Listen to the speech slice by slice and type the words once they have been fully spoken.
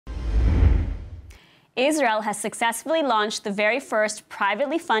Israel has successfully launched the very first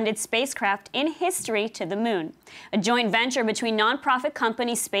privately funded spacecraft in history to the moon, a joint venture between nonprofit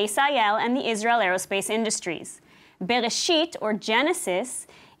company SpaceIL and the Israel aerospace industries. Beresheet, or Genesis,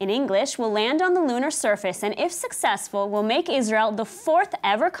 in English, will land on the lunar surface and, if successful, will make Israel the fourth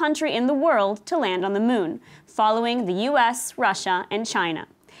ever country in the world to land on the moon, following the US, Russia, and China.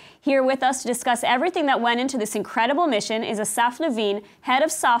 Here with us to discuss everything that went into this incredible mission is Asaf Lewin, head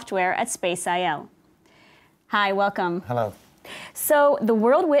of software at SpaceIL. Hi, welcome. Hello. So the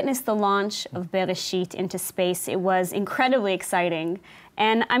world witnessed the launch of Beresheet into space. It was incredibly exciting.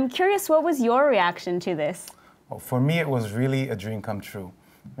 And I'm curious, what was your reaction to this? Well, for me, it was really a dream come true.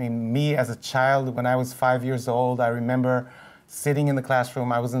 I mean, me as a child, when I was 5 years old, I remember sitting in the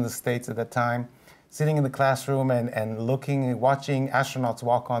classroom. I was in the States at that time, sitting in the classroom and watching astronauts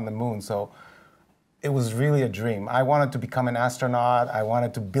walk on the moon. So it was really a dream. I wanted to become an astronaut. I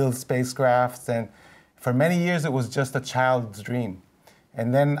wanted to build spacecrafts. And for many years, it was just a child's dream.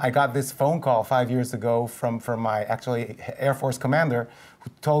 And then I got this phone call 5 years ago from my actually Air Force commander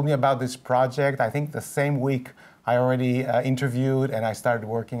who told me about this project. I think the same week I already interviewed and I started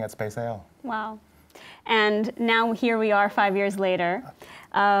working at SpaceIL. Wow. And now here we are 5 years later.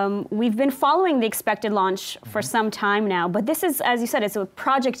 We've been following the expected launch for some time now, but this is, as you said, it's a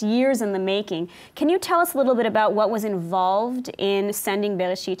project years in the making. Can you tell us a little bit about what was involved in sending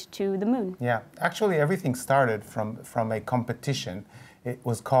Beresheet to the moon? Yeah, actually everything started from a competition. It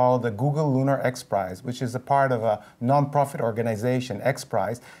was called the Google Lunar X Prize, which is a part of a nonprofit organization, X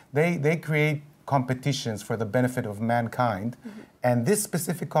Prize. They create competitions for the benefit of mankind. And this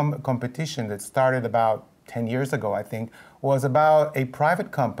specific competition that started about 10 years ago, I think, was about a private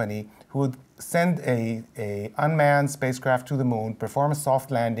company who would send a unmanned spacecraft to the moon, perform a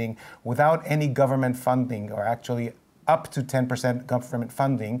soft landing without any government funding, or actually up to 10% government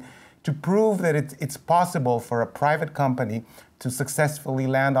funding, to prove that it's possible for a private company to successfully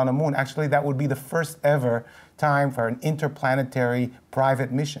land on a moon. Actually, that would be the first ever time for an interplanetary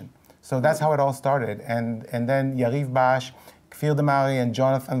private mission. So that's how it all started. And then Yariv Bash, Kfir Demari, and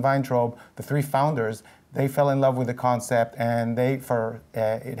Jonathan Weintraub, the three founders, they fell in love with the concept, and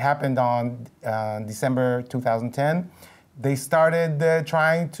it happened on December 2010. They started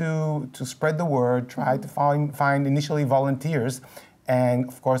trying to spread the word, tried to find initially volunteers, and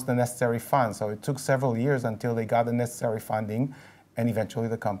of course the necessary funds. So it took several years until they got the necessary funding, and eventually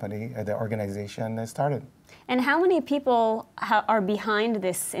the company, the organization started. And how many people are behind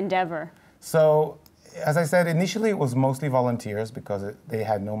this endeavor? So, as I said, initially it was mostly volunteers because they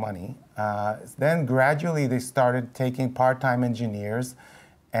had no money. Then gradually they started taking part-time engineers,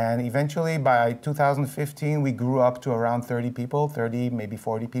 and eventually by 2015 we grew up to around 30 people, 30, maybe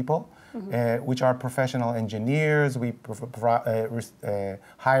 40 people, which are professional engineers. We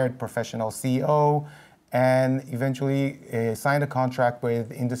hired professional CEO, and eventually signed a contract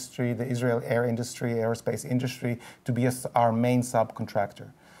with industry, the Israel aerospace industry, to be our main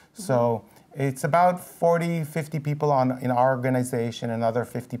subcontractor. So it's about 40, 50 people in our organization, another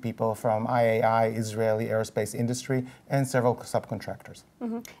 50 people from IAI, Israeli aerospace industry, and several subcontractors.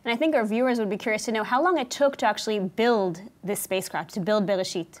 And I think our viewers would be curious to know how long it took to actually build this spacecraft, to build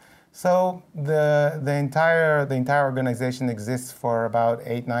Beresheet. So the entire organization exists for about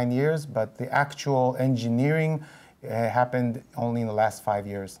 8-9 years, but the actual engineering happened only in the last 5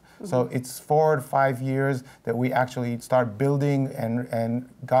 years. So it's 4 to 5 years that we actually start building and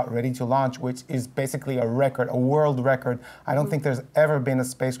got ready to launch, which is basically a record, a world record. I don't think there's ever been a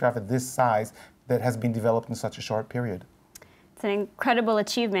spacecraft at this size that has been developed in such a short period. It's an incredible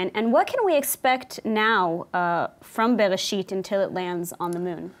achievement. And what can we expect now from Beresheet until it lands on the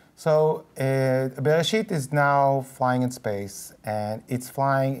moon? So Beresheet is now flying in space, and it's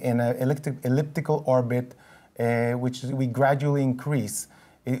flying in an elliptical orbit, which we gradually increase.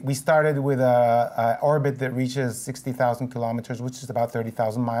 We started with an orbit that reaches 60,000 kilometers, which is about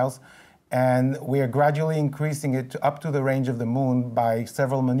 30,000 miles, and we are gradually increasing it up to the range of the moon by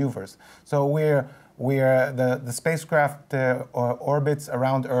several maneuvers. So the spacecraft orbits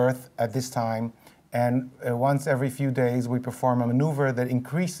around Earth at this time. And once every few days, we perform a maneuver that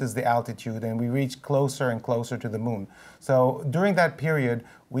increases the altitude, and we reach closer and closer to the moon. So during that period,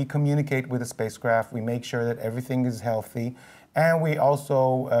 we communicate with the spacecraft. We make sure that everything is healthy. And we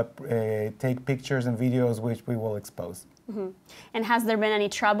also take pictures and videos, which we will expose. And has there been any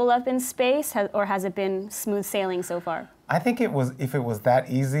trouble up in space, or has it been smooth sailing so far? I think if it was that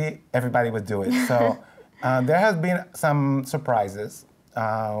easy, everybody would do it. So there has been some surprises.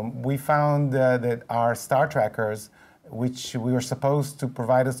 We found that our star trackers, which we were supposed to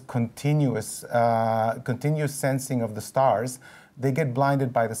provide us continuous sensing of the stars, they get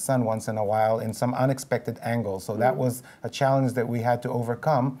blinded by the sun once in a while in some unexpected angle. So that was a challenge that we had to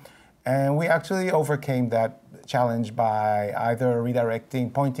overcome. And we actually overcame that challenge by either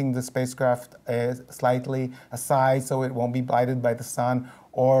redirecting, pointing the spacecraft slightly aside so it won't be blinded by the sun,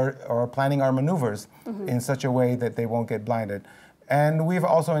 or planning our maneuvers in such a way that they won't get blinded. And we've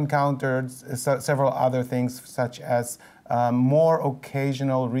also encountered several other things, such as more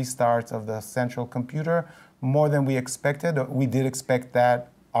occasional restarts of the central computer, more than we expected. We did expect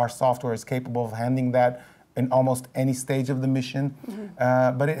that. Our software is capable of handling that in almost any stage of the mission,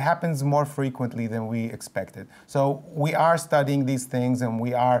 but it happens more frequently than we expected. So we are studying these things, and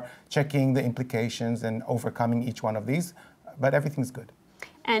we are checking the implications and overcoming each one of these, but everything's good.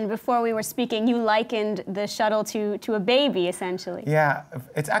 And before we were speaking, you likened the shuttle to a baby, essentially. Yeah,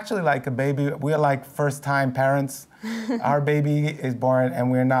 it's actually like a baby. We're like first-time parents. Our baby is born, and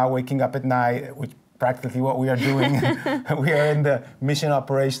we're now waking up at night, which practically what we are doing. We are in the Mission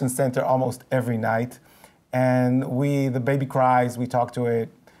Operations Center almost every night. And the baby cries, we talk to it,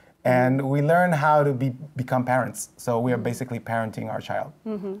 and we learn how to become parents. So we are basically parenting our child.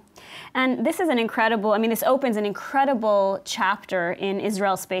 And this is an incredible, this opens an incredible chapter in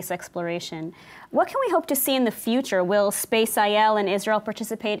Israel's space exploration. What can we hope to see in the future? Will SpaceIL and Israel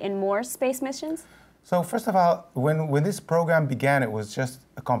participate in more space missions? So first of all, when this program began, it was just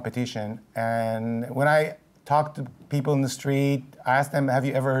a competition. And when I talked to people in the street, I asked them, have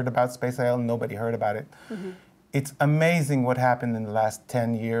you ever heard about SpaceIL? Nobody heard about it. It's amazing what happened in the last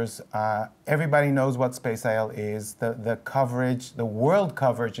 10 years. Everybody knows what SpaceIL is. The coverage, the world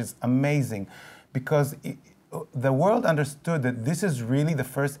coverage is amazing because the world understood that this is really the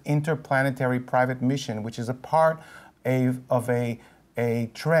first interplanetary private mission, which is a part of a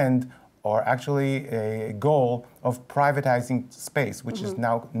trend, or actually a goal, of privatizing space, which is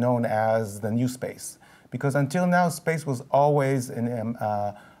now known as the new space. Because until now, space was always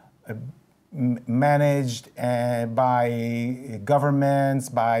managed by governments,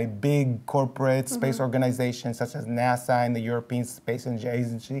 by big corporate space organizations such as NASA and the European Space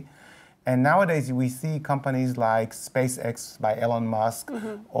Agency. And nowadays, we see companies like SpaceX by Elon Musk,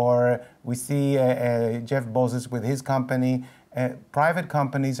 or we see Jeff Bezos with his company. Private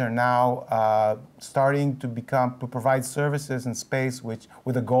companies are now starting to provide services in space,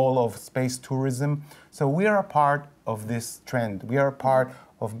 with a goal of space tourism. So we are a part of this trend. We are a part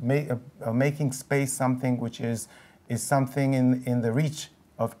of making space something which is something in the reach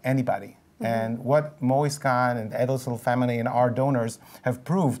of anybody. And what Moise Khan and the Edelstein family and our donors have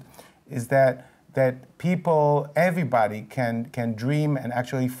proved is that people, everybody can dream and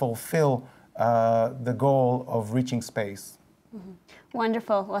actually fulfill the goal of reaching space.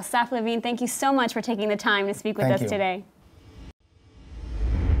 Wonderful. Well, Asaf Lewin, thank you so much for taking the time to speak with us today.